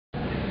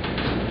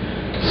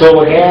So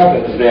what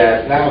happens is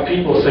that now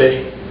people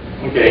say,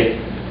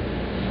 okay,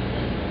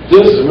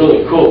 this is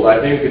really cool, but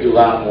I think we could do a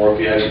lot more if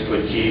we actually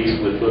put keys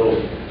with little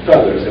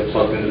feathers that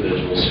plug into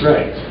individual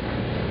strings.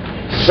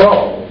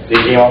 So they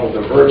came up with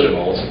the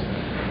virginals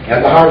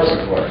and the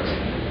harpsichords.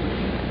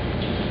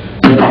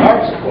 So the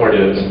harpsichord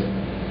is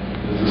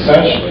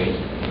essentially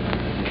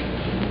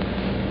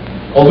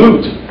a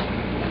lute,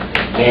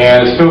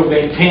 and it still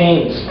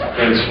maintains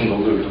things from the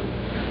lute.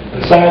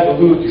 Inside the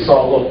lute, you saw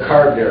a little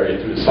card area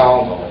through the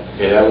sound hole.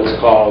 Okay, that was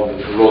called the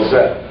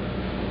rosette.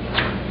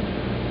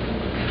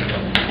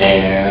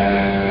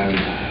 And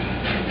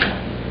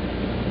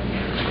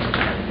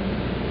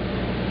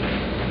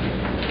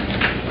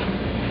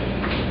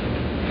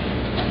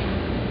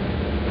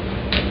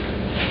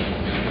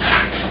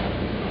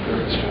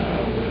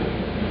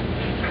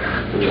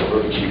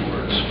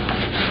keywords.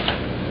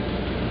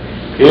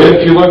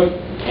 If you look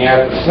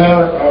at the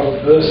center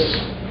of this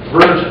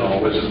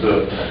virginal, which is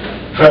the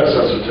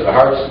predecessor to the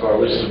harpsichord,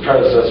 which is the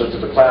predecessor to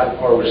the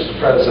clavichord, which is the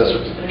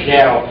predecessor to the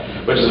piano,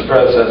 which is the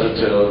predecessor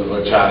to the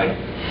electronic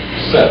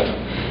synth.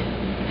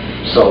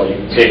 So you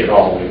can take it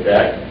all the way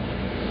back.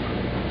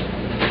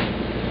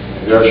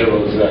 And there's your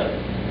rosette,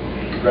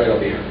 right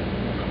over here.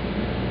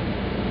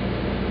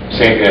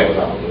 Same thing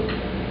without a loop.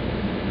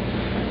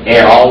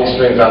 And all these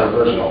strings on the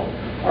virginal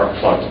are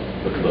plugged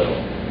with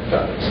little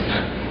feathers.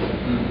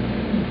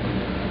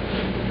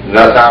 And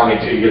that's not only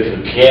until you get to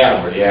the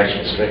piano where the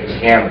actual strings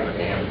hammer like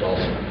a hammer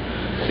dulcimer.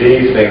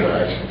 These things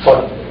are actually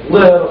plugged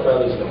with little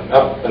feathers going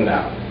up and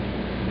down.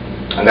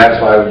 And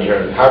that's why when you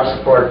hear the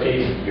harpsichord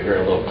piece, you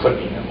hear a little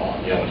clicking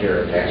along. You don't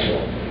hear an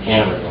actual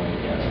hammer going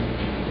against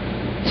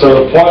it. So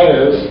the point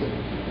is,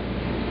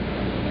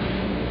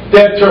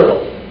 dead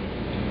turtle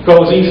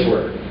goes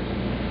eastward.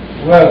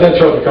 Well, dead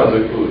turtle becomes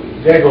a food.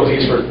 That goes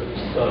eastward,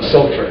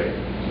 silk trade.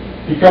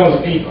 Becomes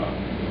a pipa.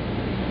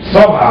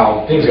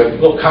 Somehow, things get a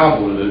little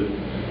convoluted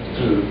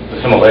through the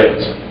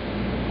Himalayas,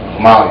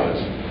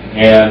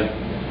 and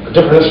a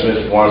different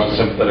instrument forms with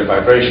sympathetic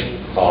vibration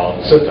called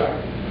the sitar.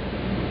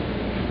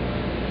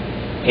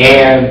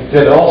 And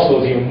then it also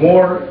goes even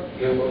more,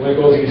 when it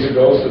goes east, it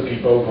goes to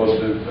pipa, it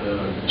goes to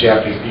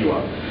Japanese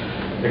biwa.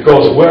 It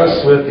goes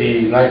west with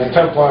the Knights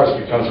Templars,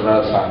 becomes a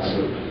Renaissance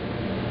flute.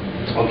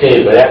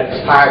 Okay, but at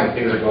this time,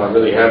 things are going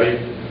really heavy,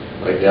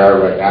 like they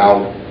are right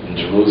now in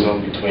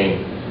Jerusalem,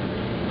 between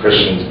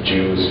Christians,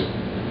 Jews,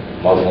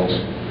 Muslims.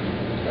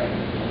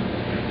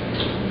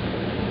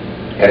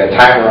 At a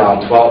time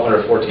around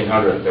 1200,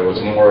 1400, there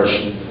was Moorish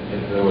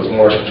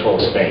control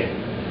of Spain.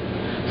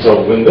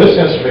 So when this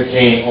instrument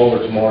came over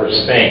to Moorish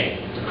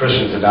Spain, the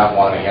Christians did not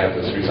want to have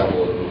this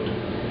resemble a lute.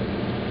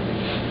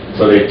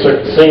 So they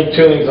took the same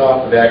tunings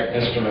off of that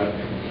instrument,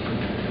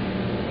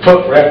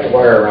 wrapped the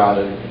wire around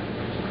it,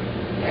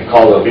 and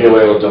called it a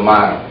violino da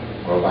mano,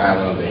 or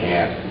violin of the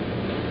hand.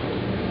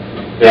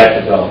 That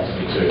developed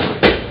into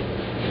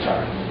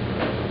guitar.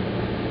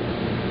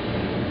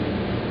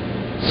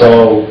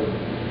 So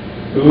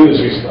the lute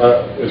is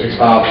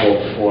responsible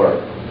for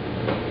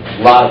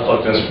a lot of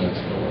plucked instruments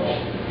in the world.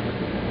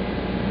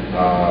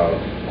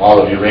 All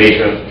of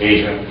Eurasia,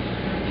 Asia,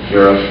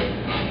 Europe.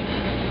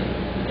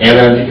 And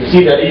then you can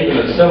see that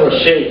even the similar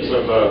shapes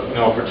of,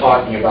 if we're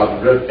talking about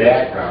the ribbed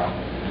background,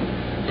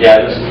 yeah,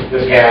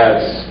 this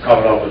has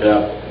covered up with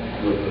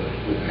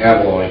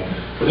abalone,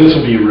 but this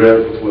would be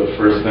ribbed with wood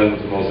first, then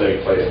with the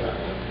mosaic placement.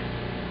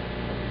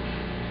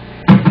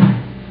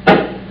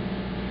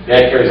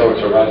 That carries over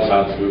to a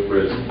Renaissance flute where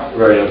it's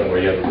very open,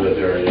 where you have the ribbed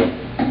area.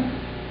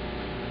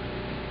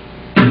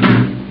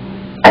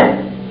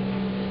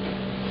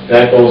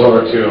 That goes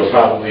over to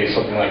probably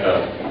something like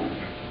a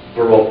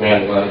Baroque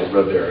mandolin with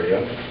ribbed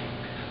area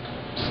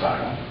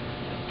style.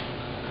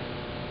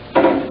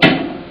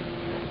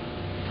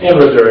 And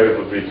ribbed area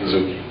would be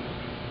Bouzouki.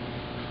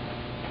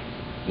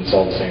 It's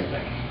all the same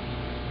thing.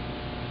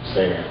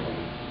 Same animal.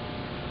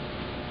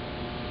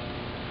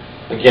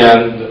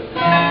 Again,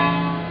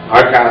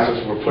 our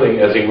concepts we're putting,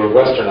 as they were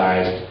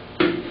westernized,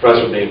 frets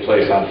were being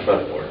placed on the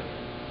fretboard.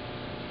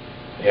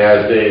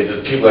 As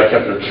the people that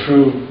kept their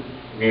true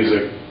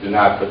music did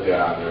not put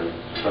that on their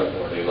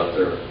fretboard. They left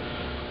their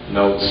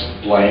notes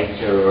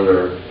blank, or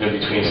their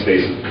in-between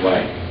spaces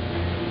blank.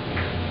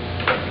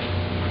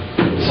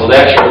 So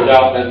that's your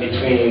development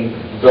between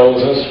those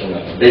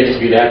instruments.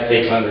 Basically, that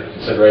takes under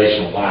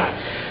consideration a lot.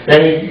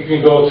 Then you can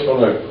go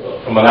from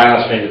a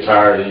nylon string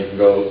guitar, then you can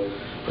go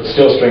put a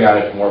steel string on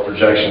it for more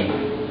projection,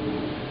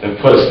 then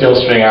put a steel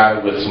string on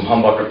it with some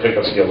humbucker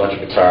pickups to get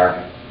electric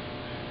guitar,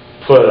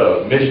 put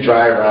a MIDI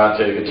driver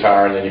onto the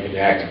guitar, and then you can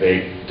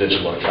activate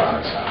digital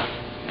electronics on it.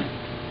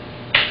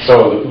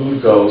 So the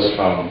oud goes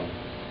from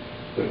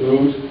the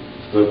oud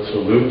to the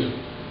lute,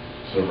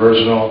 to the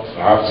virginal, to the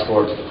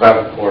harpsichord, to the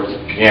clavichord, to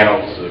the piano,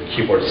 to the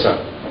keyboard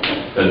synth.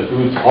 Then the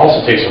oud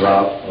also takes a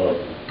route of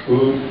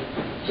oud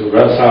to the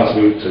Renaissance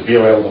lute, to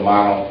violino da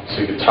mano,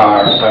 to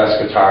guitar,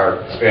 classic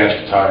guitar,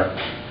 Spanish guitar,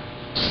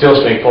 steel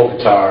string folk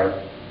guitar,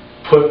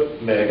 put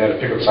magnetic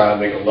pickups on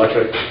it, make it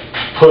electric,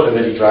 put a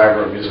MIDI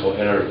driver, a musical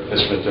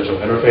instrument digital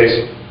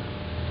interface,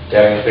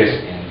 that interface,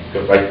 and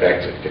go right back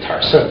to the guitar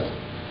synth.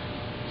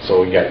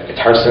 So you got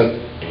guitar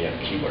synth and you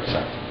have keyboard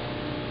synth.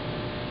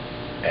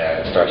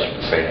 And it starts with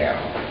the same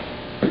animal.